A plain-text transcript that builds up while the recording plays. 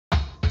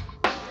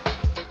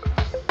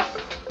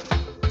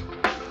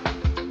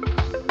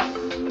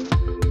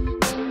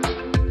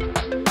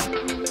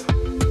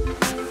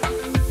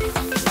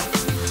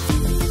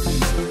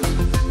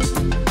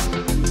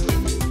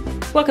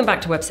Welcome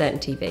back to Webcertain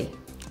TV.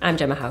 I'm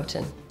Gemma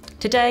Houghton.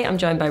 Today I'm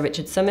joined by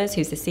Richard Summers,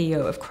 who's the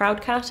CEO of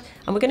Crowdcat,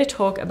 and we're going to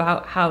talk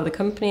about how the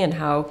company and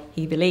how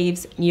he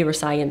believes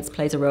neuroscience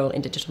plays a role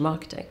in digital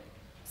marketing.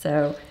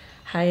 So,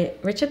 hi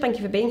Richard, thank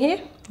you for being here.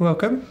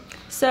 Welcome.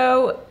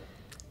 So,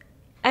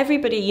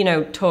 everybody,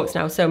 talks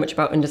now so much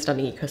about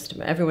understanding your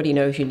customer. Everybody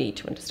knows you need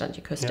to understand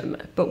your customer.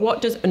 Yeah. But what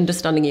does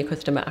understanding your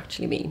customer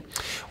actually mean?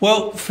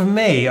 Well, for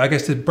me, I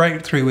guess the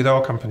breakthrough with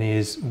our company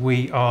is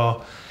we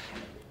are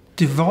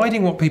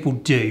dividing what people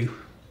do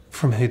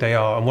from who they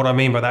are. And what I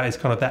mean by that is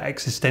kind of that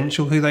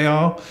existential who they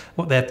are,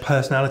 what their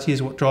personality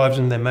is, what drives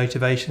them, their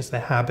motivations,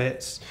 their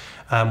habits,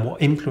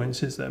 what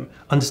influences them.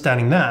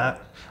 Understanding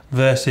that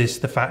versus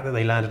the fact that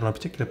they landed on a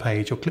particular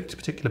page or clicked a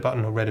particular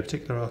button or read a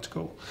particular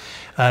article.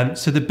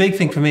 So the big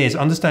thing for me is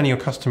understanding your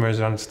customers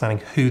and understanding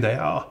who they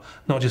are,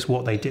 not just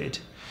what they did.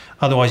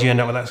 Otherwise you end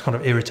up with that kind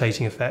of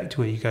irritating effect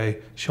where you go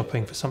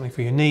shopping for something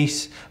for your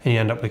niece and you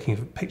end up looking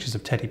for pictures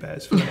of teddy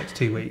bears for the next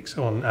 2 weeks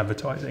on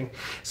advertising.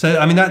 So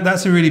I mean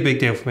that's a really big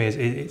deal for me.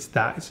 It's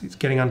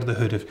getting under the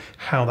hood of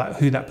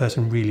who that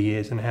person really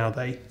is and how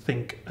they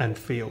think and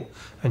feel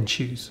and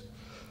choose.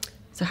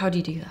 So how do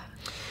you do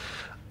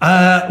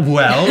that?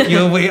 Well,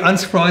 you'll be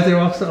unsurprised there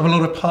are sort of a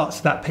lot of parts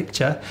to that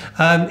picture.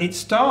 It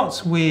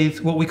starts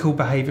with what we call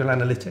behavioural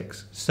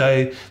analytics.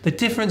 So the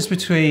difference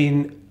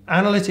between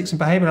analytics and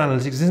behavioural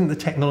analytics isn't the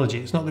technology.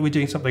 It's not that we're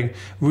doing something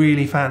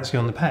really fancy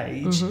on the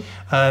page.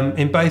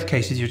 In both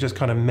cases, you're just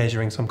kind of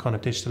measuring some kind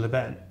of digital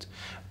event.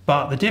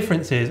 But the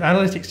difference is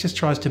analytics just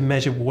tries to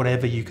measure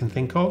whatever you can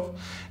think of.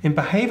 In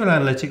behavioural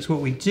analytics, what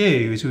we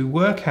do is we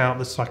work out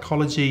the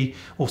psychology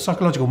or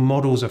psychological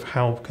models of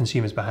how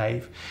consumers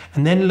behave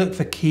and then look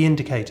for key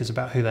indicators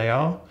about who they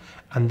are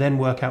and then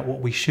work out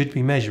what we should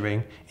be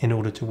measuring in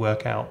order to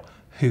work out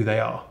who they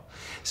are.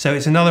 So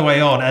it's another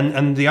way on.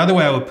 And the other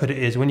way I would put it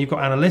is when you've got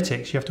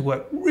analytics, you have to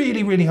work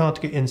really, really hard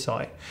to get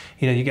insight.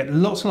 You get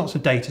lots and lots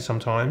of data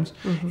sometimes.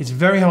 It's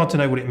very hard to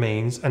know what it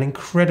means and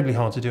incredibly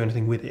hard to do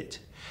anything with it.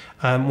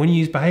 When you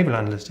use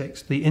behavioural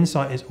analytics, the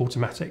insight is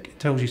automatic. It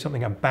tells you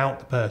something about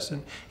the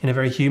person in a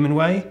very human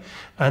way.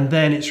 And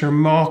then it's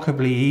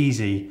remarkably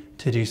easy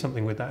to do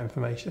something with that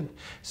information.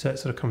 So it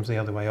sort of comes the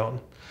other way on.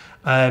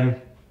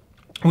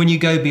 When you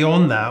go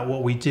beyond that,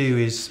 what we do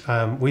is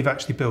we've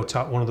actually built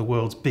up one of the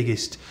world's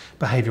biggest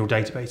behavioural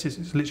databases.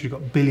 It's literally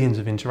got billions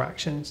of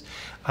interactions.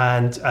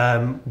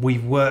 And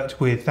we've worked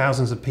with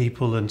thousands of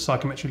people and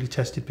psychometrically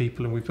tested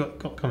people, and we've got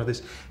kind of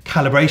this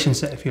calibration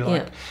set, if you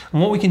like. Yeah.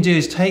 And what we can do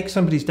is take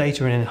somebody's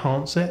data and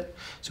enhance it.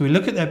 So we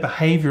look at their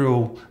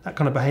that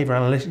kind of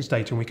behavioural analytics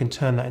data, and we can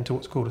turn that into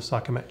what's called a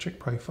psychometric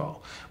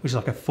profile, which is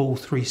like a full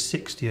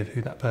 360 of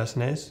who that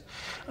person is.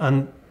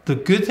 And the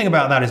good thing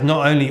about that is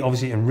not only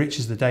obviously it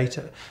enriches the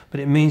data, but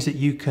it means that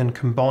you can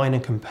combine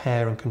and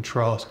compare and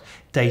contrast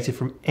data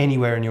from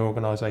anywhere in your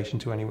organisation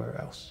to anywhere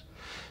else.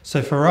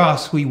 So for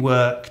us, we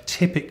work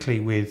typically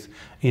with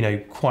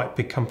quite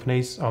big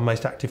companies. Our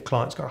most active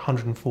clients got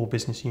 104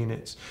 business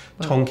units.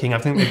 Wow. Tonking, I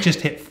think they've just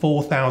hit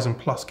 4,000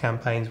 plus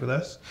campaigns with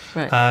us,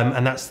 right.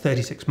 And that's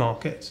 36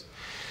 markets.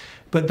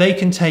 But they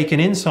can take an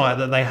insight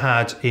that they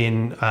had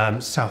in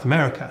South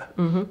America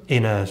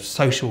in a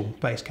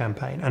social-based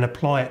campaign and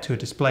apply it to a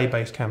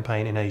display-based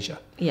campaign in Asia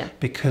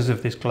because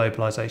of this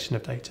globalization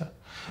of data.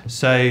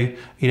 So,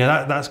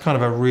 that's kind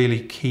of a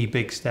really key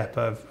big step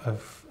of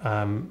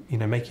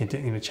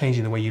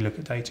changing the way you look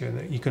at data, and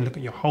that you can look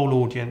at your whole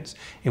audience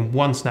in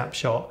one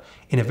snapshot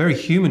in a very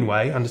human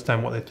way,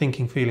 understand what they're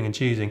thinking, feeling and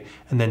choosing,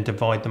 and then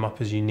divide them up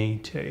as you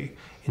need to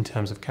in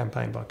terms of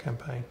campaign by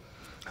campaign.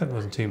 I hope it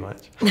wasn't too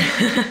much.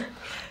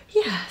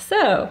 Yeah,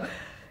 so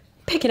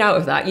picking out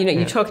of that,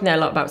 you're talking there a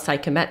lot about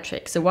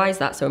psychometrics. So why is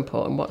that so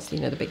important? What's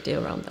the big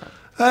deal around that?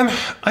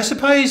 I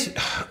suppose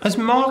as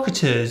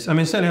marketers,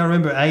 certainly I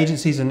remember at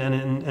agencies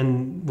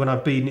and when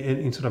I've been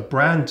in sort of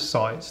brand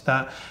sites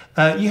that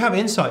you have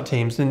insight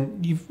teams,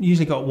 and you've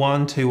usually got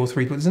 1, 2 or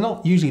 3 people. It's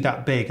not usually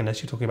that big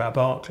unless you're talking about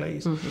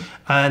Barclays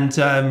and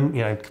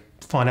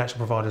financial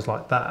providers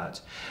like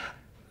that.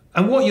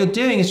 And what you're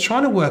doing is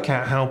trying to work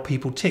out how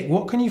people tick.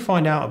 What can you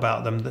find out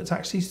about them that's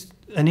actually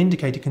an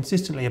indicator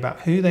consistently about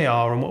who they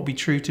are and what will be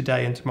true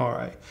today and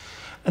tomorrow?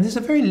 And there's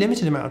a very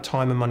limited amount of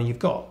time and money you've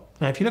got.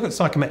 Now, if you look at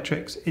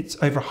psychometrics, it's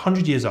over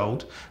 100 years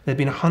old. There have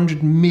been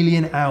 100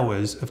 million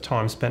hours of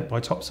time spent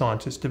by top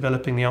scientists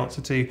developing the answer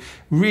to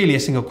really a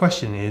single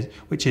question,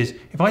 which is,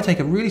 if I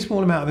take a really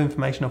small amount of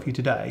information off you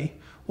today,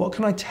 what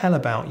can I tell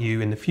about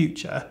you in the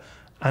future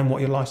and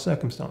what your life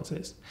circumstance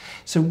is?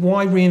 So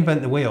why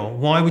reinvent the wheel?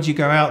 Why would you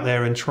go out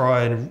there and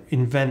try and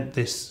invent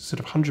this sort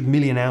of 100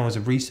 million hours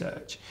of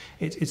research?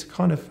 It's a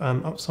kind of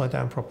upside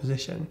down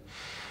proposition.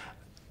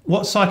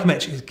 What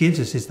psychometrics gives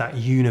us is that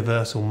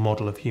universal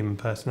model of human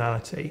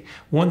personality.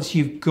 Once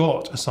you've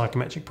got a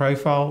psychometric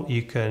profile,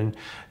 you can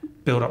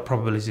build up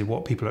probabilities of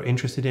what people are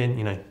interested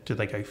in. Do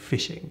they go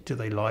fishing? Do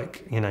they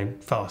like,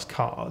 fast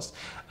cars?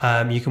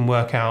 You can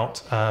work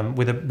out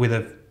with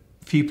a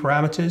few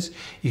parameters.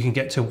 You can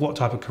get to what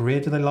type of career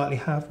do they likely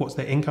have, what's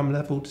their income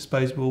level,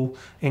 disposable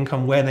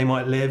income, where they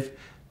might live,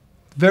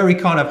 very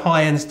kind of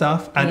high-end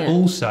stuff. And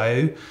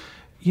also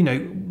you know,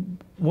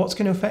 what's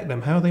going to affect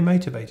them? How are they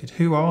motivated?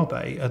 Who are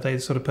they? Are they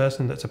the sort of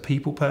person that's a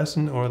people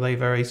person, or are they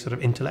very sort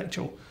of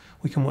intellectual?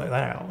 We can work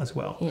that out as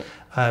well.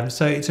 Yeah.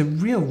 So it's a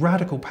real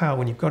radical power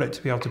when you've got it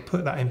to be able to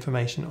put that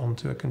information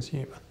onto a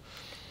consumer.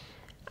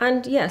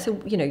 And yeah,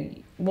 so, you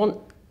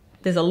know,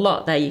 there's a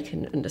lot there you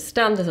can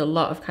understand. There's a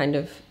lot of kind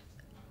of,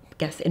 I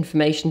guess,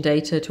 information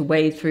data to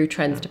wade through,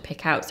 trends to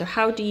pick out. So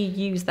how do you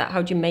use that?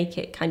 How do you make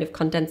it, kind of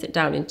condense it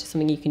down into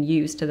something you can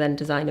use to then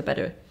design a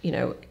better, you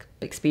know,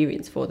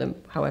 experience for them,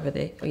 however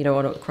they, you know,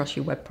 on across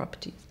your web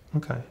properties?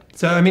 Okay.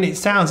 So, I mean,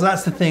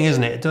 that's the thing,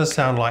 isn't it? It does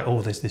sound like,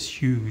 oh, there's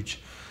this huge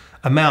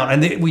amount.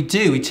 And we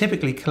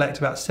typically collect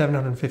about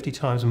 750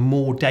 times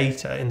more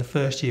data in the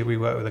first year we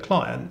work with a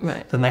client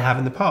than they have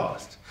in the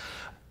past.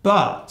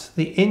 But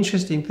the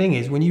interesting thing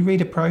is, when you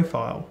read a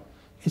profile,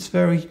 it's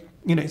very,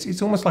 you know,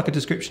 it's almost like a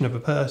description of a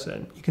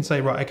person. You can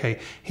say, right, okay,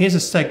 here's a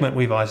segment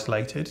we've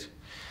isolated.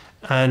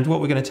 And what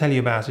we're going to tell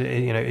you about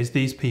it, you know, is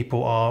these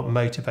people are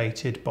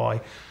motivated by,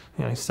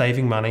 you know,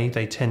 saving money.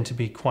 They tend to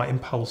be quite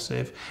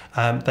impulsive.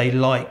 They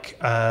like,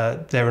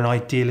 they're an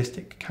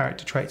idealistic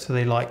character trait. So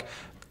they like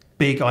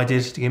big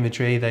idealistic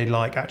imagery. They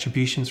like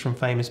attributions from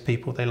famous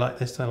people. They like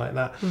this, they like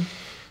that.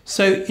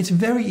 So it's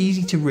very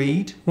easy to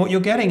read. What you're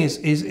getting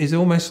is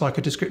almost like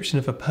a description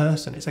of a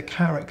person. It's a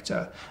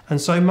character. And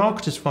so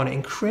marketers find it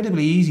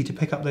incredibly easy to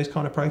pick up those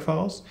kind of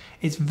profiles.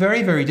 It's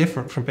very, very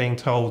different from being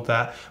told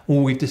that,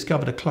 oh, we've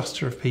discovered a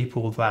cluster of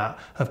people that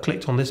have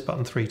clicked on this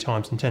button 3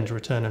 times and tend to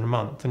return in a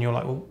month. And you're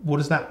like, well, what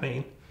does that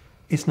mean?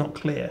 It's not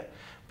clear.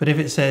 But if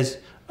it says,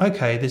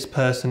 okay, this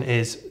person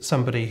is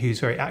somebody who's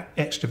very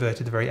extroverted,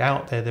 they're very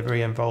out there, they're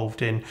very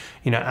involved in,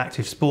 you know,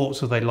 active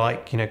sports, or they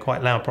like, you know,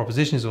 quite loud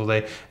propositions, or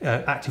they're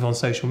active on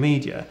social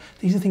media.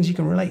 These are things you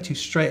can relate to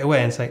straight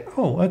away and say,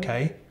 oh,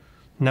 okay,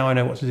 now I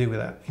know what to do with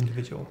that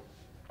individual.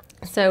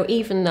 So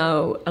even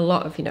though a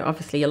lot of, you know,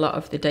 obviously a lot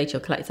of the data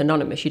you'll collect is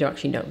anonymous, you don't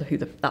actually know who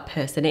that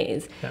person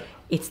is. Yeah.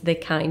 It's the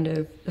kind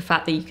of, the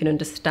fact that you can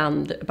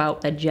understand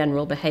about their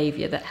general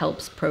behaviour that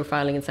helps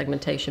profiling and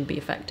segmentation be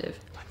effective.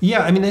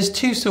 Yeah, I mean, there's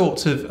two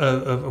sorts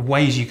of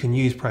ways you can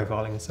use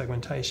profiling and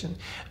segmentation.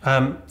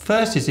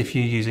 First is if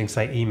you're using,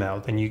 say,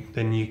 email, then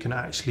you can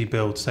actually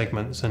build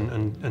segments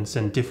and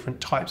send different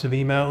types of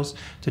emails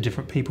to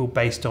different people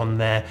based on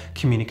their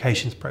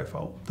communications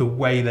profile, the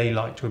way they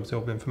like to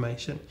absorb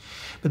information.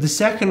 But the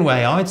second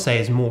way, I'd say,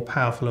 is more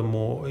powerful and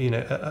more, you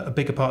know, a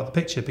bigger part of the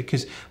picture,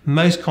 because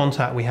most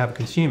contact we have with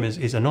consumers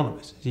is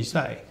anonymous, as you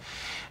say.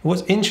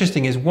 What's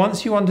interesting is,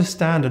 once you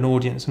understand an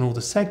audience and all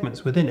the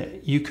segments within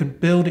it, you can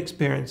build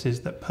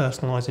experiences that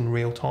personalize in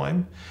real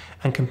time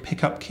and can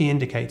pick up key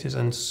indicators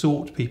and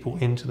sort people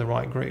into the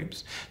right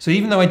groups. So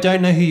even though I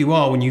don't know who you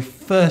are when you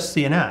first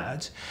see an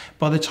ad,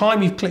 by the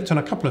time you've clicked on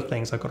a couple of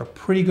things, I've got a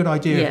pretty good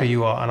idea of who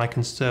you are, and I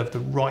can serve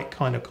the right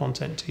kind of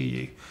content to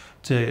you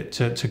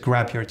to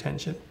grab your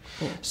attention.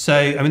 Yeah. So,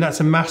 I mean, that's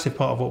a massive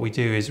part of what we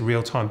do, is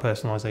real-time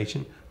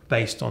personalization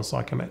based on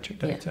psychometric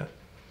data.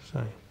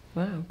 So.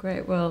 Wow,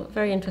 great. Well,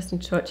 very interesting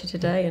to talk to you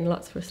today, and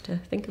lots for us to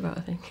think about,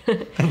 I think.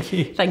 Thank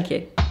you. Thank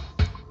you.